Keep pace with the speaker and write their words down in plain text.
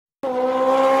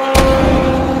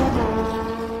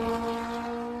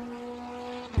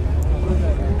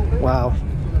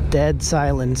dead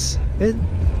silence.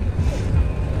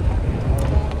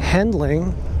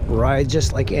 Handling rides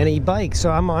just like any bike, so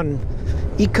I'm on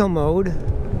eco mode,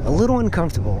 a little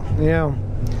uncomfortable, you know,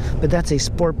 but that's a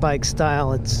sport bike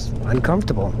style. It's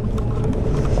uncomfortable.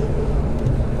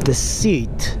 The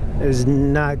seat is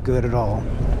not good at all.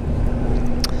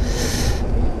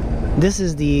 This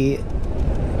is the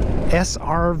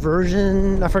SR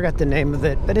version. I forgot the name of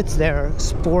it, but it's their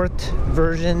sport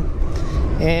version,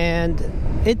 and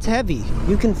it's heavy.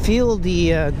 You can feel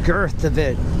the girth of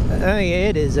it. I mean,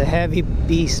 it is a heavy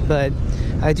beast, but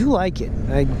I do like it.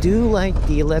 I do like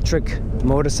the electric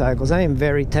motorcycles. I am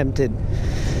very tempted.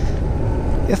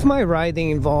 If my riding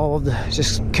involved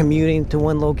just commuting to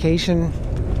one location,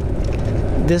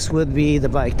 this would be the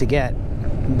bike to get.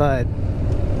 But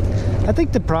I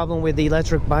think the problem with the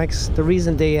electric bikes, the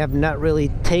reason they have not really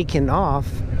taken off,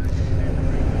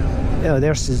 oh,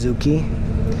 there's Suzuki.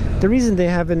 The reason they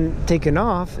haven't taken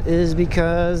off is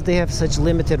because they have such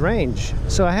limited range.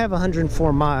 So I have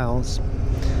 104 miles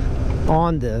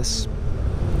on this,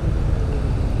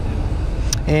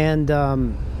 and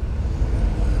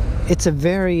it's a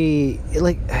very,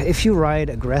 like, if you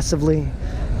ride aggressively,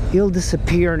 you'll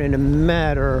disappear in a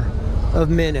matter of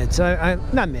minutes.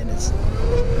 Not minutes.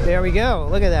 There we go.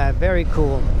 Look at that. Very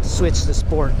cool. Switch to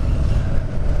sport.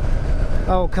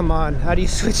 Oh, come on. How do you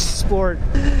switch to sport?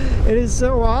 It is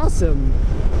so awesome.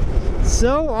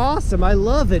 So awesome. I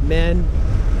love it, man.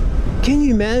 Can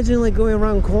you imagine, like, going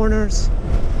around corners?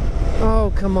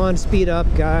 Oh, come on. Speed up,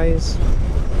 guys.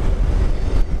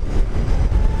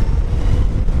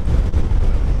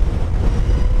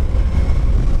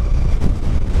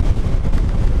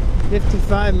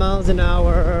 $55 miles an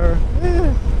hour.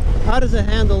 How does it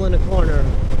handle in a corner?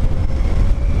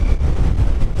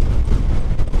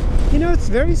 You know, it's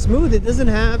very smooth. It doesn't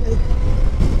have...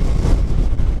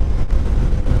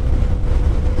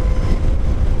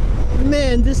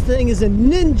 Man, this thing is a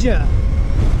ninja.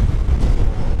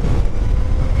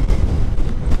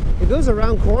 It goes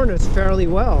around corners fairly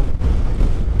well.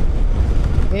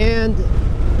 And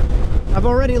I've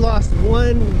already lost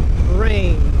one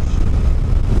range.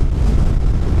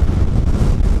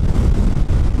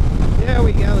 There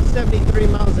we go, 73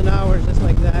 miles an hour, just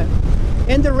like that.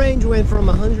 And the range went from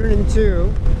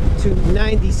 102 to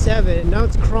 97. Now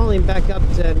it's crawling back up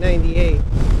to 98.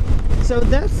 So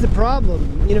that's the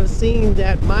problem, you know, seeing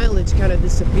that mileage kind of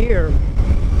disappear.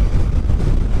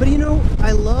 But you know,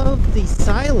 I love the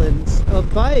silence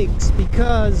of bikes,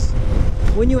 because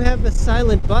when you have a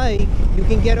silent bike, you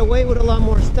can get away with a lot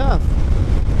more stuff.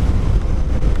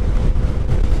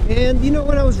 And you know,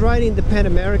 when I was riding the Pan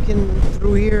American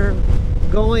through here,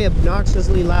 going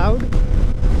obnoxiously loud,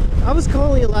 I was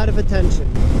calling a lot of attention.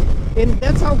 And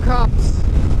that's how cops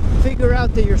figure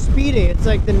out that you're speeding. It's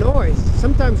like the noise.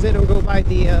 Sometimes they don't go by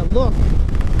the look.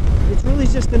 It's really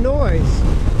just the noise.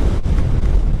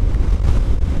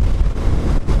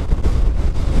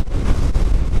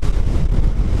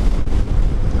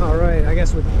 Alright, I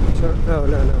guess we... Oh,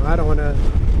 no, I don't want to...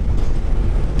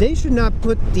 They should not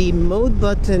put the mode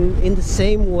button in the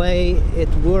same way it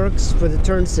works for the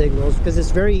turn signals, because it's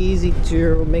very easy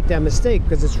to make that mistake,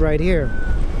 because it's right here.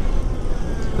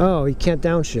 Oh, you can't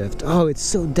downshift. Oh, it's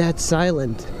so dead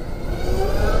silent.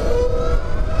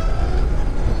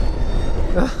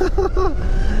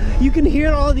 You can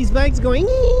hear all these bikes going.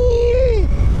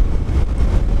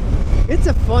 It's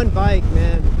a fun bike,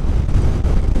 man.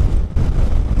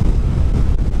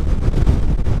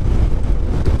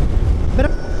 But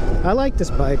I like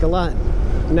this bike a lot.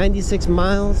 96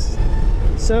 miles.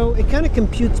 So it kind of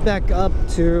computes back up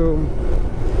to,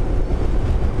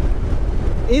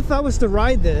 if I was to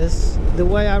ride this the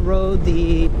way I rode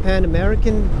the Pan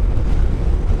American,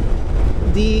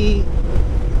 the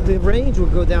range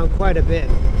would go down quite a bit.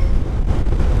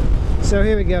 So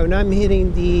here we go. Now I'm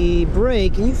hitting the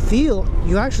brake, and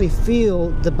you actually feel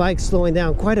the bike slowing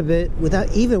down quite a bit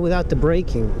even without the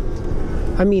braking.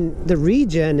 I mean, the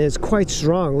regen is quite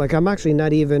strong. Like, I'm actually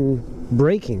not even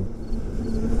braking.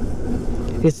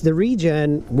 It's the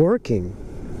regen working.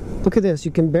 Look at this.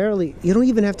 You don't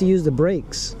even have to use the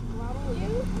brakes.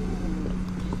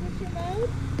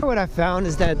 What I found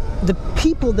is that the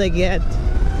people that get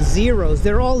zeros,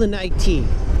 they're all in IT.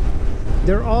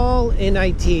 They're all in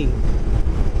IT.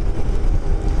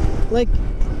 Like,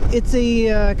 it's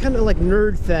a kind of like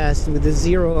nerd fest with the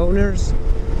zero owners.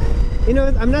 You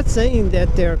know, I'm not saying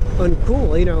that they're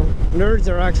uncool. You know,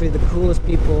 nerds are actually the coolest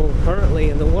people currently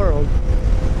in the world.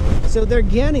 So they're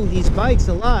getting these bikes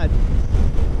a lot.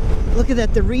 Look at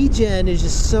that, the regen is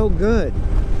just so good.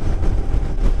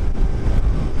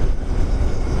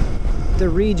 the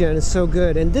regen is so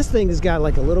good. And this thing has got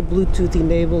like a little Bluetooth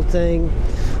enabled thing.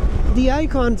 The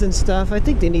icons and stuff, I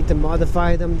think they need to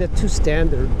modify them. They're too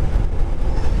standard.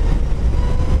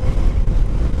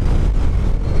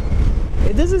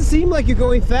 It doesn't seem like you're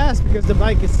going fast because the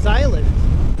bike is silent.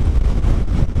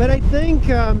 But I think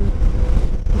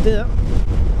the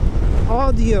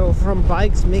audio from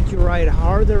bikes make you ride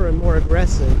harder and more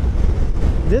aggressive.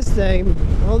 This thing,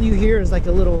 all you hear is like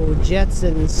a little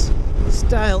Jetsons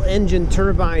style engine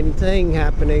turbine thing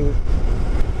happening.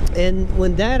 And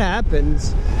when that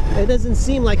happens, it doesn't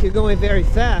seem like you're going very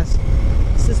fast.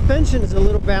 Suspension is a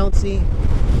little bouncy.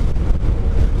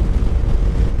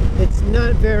 It's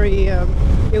not very,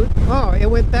 it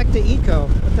went back to eco.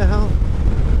 What the hell?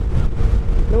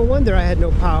 No wonder I had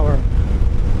no power.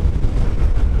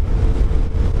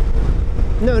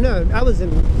 No, I was in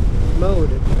mode.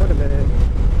 Wait a minute.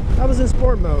 I was in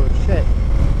sport mode. Shit.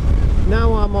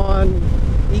 Now I'm on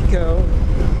eco.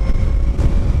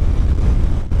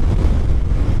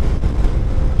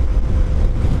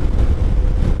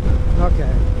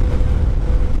 Okay.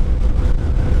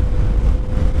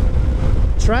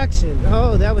 Traction.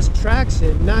 Oh, that was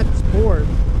traction, not sport.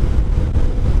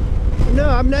 No,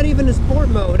 I'm not even in sport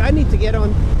mode. I need to get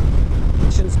on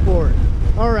traction sport.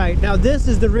 All right, now this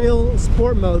is the real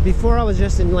sport mode. Before I was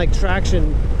just in like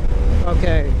traction.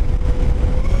 Okay.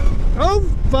 Oh,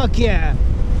 fuck yeah.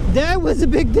 That was a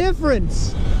big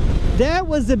difference. That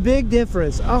was a big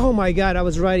difference. Oh my God, I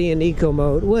was riding in eco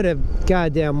mode. What a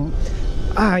goddamn...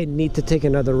 I need to take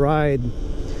another ride.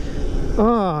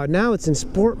 Oh, now it's in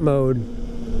sport mode.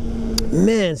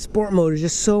 Man, sport mode is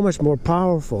just so much more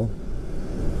powerful.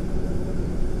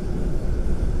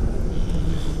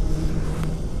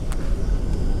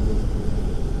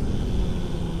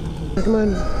 Come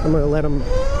on, I'm gonna let him.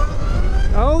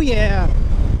 Oh yeah.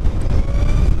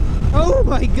 Oh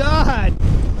my God.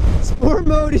 Sport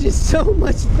mode is just so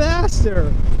much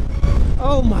faster.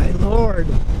 Oh my Lord.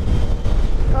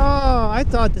 Oh, I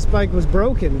thought this bike was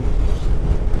broken.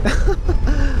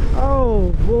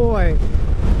 Oh boy.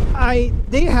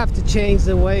 They have to change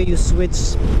the way you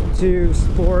switch to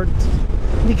sport,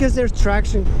 because there's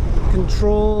traction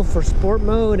control for sport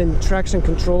mode and traction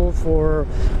control for,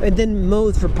 and then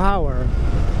mode for power.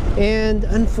 And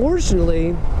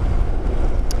unfortunately,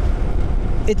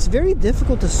 it's very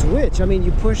difficult to switch. I mean,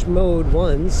 you push mode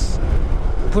once,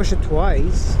 push it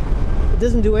twice, it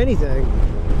doesn't do anything.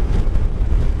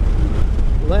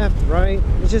 Left, right,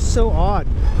 it's just so odd.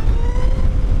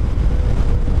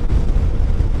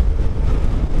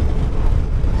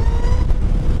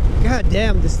 God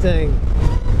damn this thing.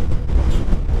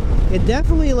 It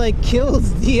definitely like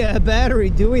kills the battery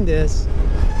doing this.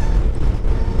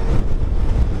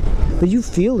 But you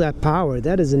feel that power.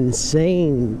 That is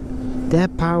insane.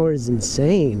 That power is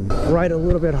insane. Ride a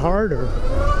little bit harder.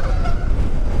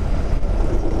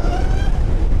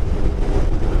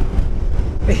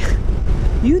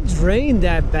 You drain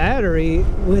that battery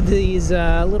with these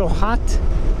little hot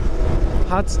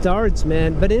starts,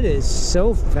 man. But it is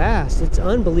so fast. It's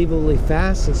unbelievably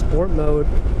fast in sport mode.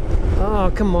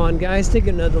 Oh, come on, guys. Take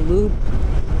another loop.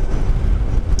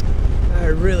 I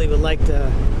really would like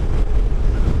to.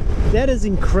 That is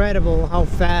incredible how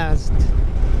fast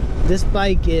this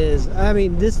bike is. I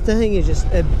mean, this thing is just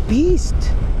a beast.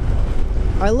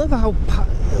 I love how,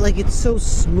 like, it's so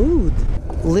smooth.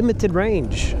 Limited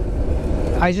range.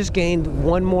 I just gained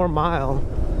 1 more mile.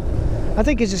 I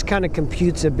think it just kind of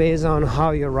computes it based on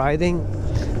how you're riding.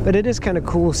 But it is kind of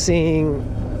cool seeing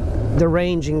the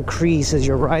range increase as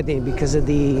you're riding because of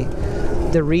the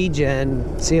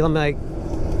regen. See,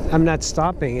 I'm not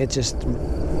stopping. It's just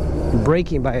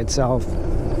braking by itself.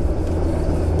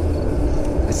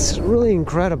 It's really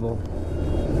incredible.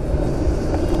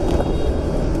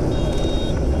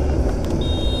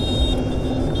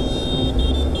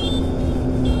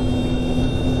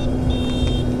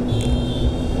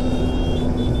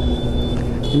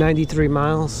 $93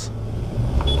 miles.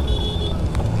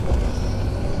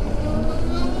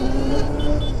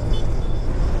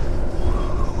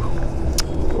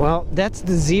 Well, that's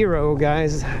the Zero,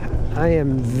 guys. I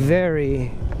am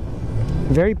very,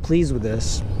 very pleased with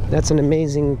this. That's an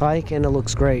amazing bike and it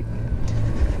looks great.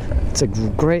 It's a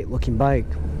great looking bike.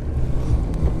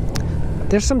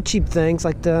 There's some cheap things,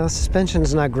 like the suspension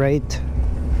is not great.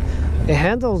 It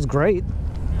handles great,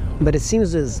 but it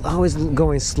seems it's always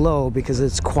going slow because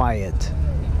it's quiet.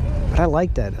 But I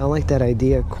like that. I like that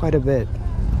idea quite a bit.